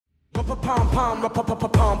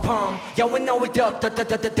pum. Yeah, we know it dub.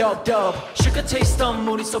 Sugar taste on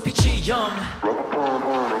우리 so peachy yum.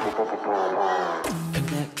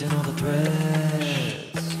 Connecting all the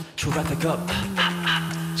threads. traffic up.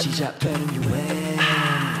 시작되는 유행.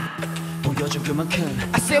 보여준 그만큼.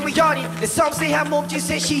 I say we on it. 내 섬세한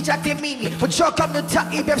몸짓에 시작된 미미. 본적 없는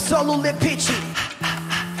타입 앱솔로 내 피치.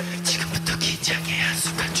 지금부터 긴장해.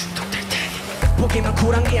 한순간 중독될 테니. 보기만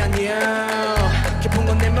쿨한 게 아니야. 깊은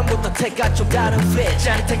건 내면보다 태가 좀 다른 fit.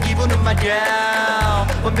 짜릿한 기분은 말야.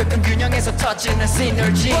 완벽한 균형에서 터지는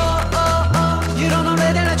시너지. You don't know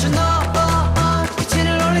where let you know. 빛을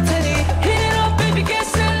올릴 테니. Hit it up baby get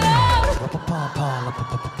set loud.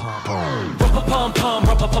 Pum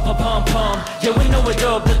pum. Yeah we know it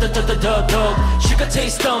up. Sugar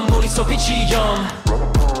taste on 우리 so peachy yum.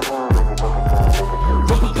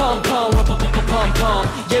 Pum pum.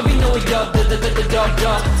 Yeah we know it up.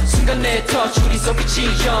 순간 내 touch 우리 so peachy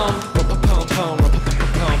yum.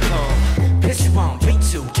 Piss one, 3,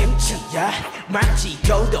 2, 김치야.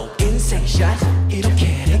 만지고도 인생샷.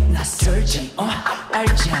 이렇게 낯설지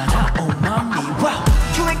알잖아 oh mommy wow.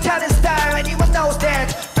 유행 타는 style anyone knows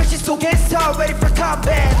that. 패션 속에서 ready for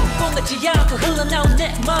combat. 뽕같지 않고 흘러나온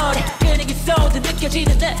내 머리 끈이기 쏟아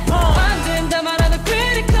느껴지는 내 폼. 안 된다 말하는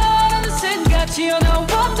critical 하는 생각 튀어나온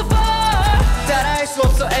wonderful. 따라할 수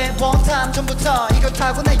없어 and one time 전부터 이건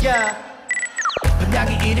타고나야.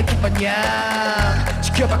 방향이 일으킨 방향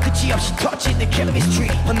지켜봐 끝이 없이 터지는 chemistry.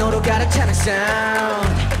 번호로 가득 차는 sound.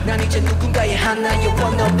 난 이제 누군가의 하나의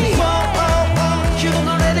wannabe. You don't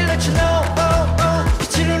know let you know.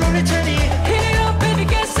 빛을 올릴 테니. Hit it up baby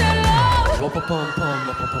get set loud. Pum.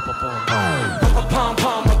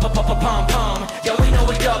 Yeah we know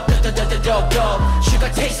it up.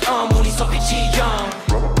 Sugar taste on 우리 so peachy yum.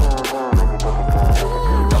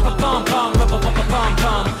 Pum.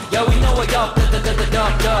 Yeah we know it up.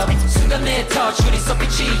 순간 내 touch 우리 so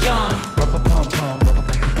peachy yum.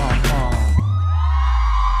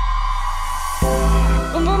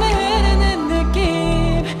 온몸에 흐르는 느낌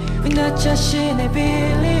나 자신의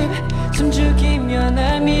believe 숨죽이며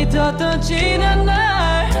날 믿었던 지난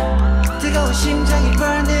날 뜨거운 심장이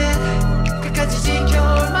burning 끝까지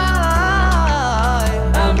지켜올 my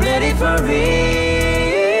life. I'm ready for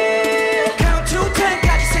real. Count to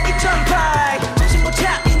 10까지 생긴 전파이 정신 못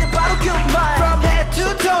차리는 바로 그 말. From head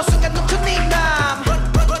to toe 순간 넘쳐 네 맘.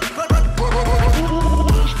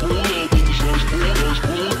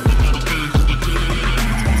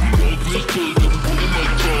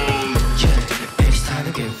 It's time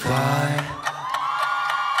to get wild.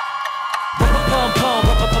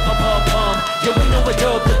 Pum. Yeah we know it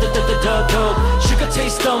up. Sugar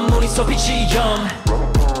taste on 우리 so peachy yum.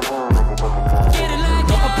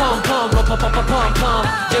 Pum.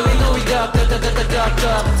 Yeah we know it up.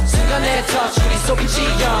 순간 내 touch 우리 so peachy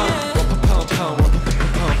yum.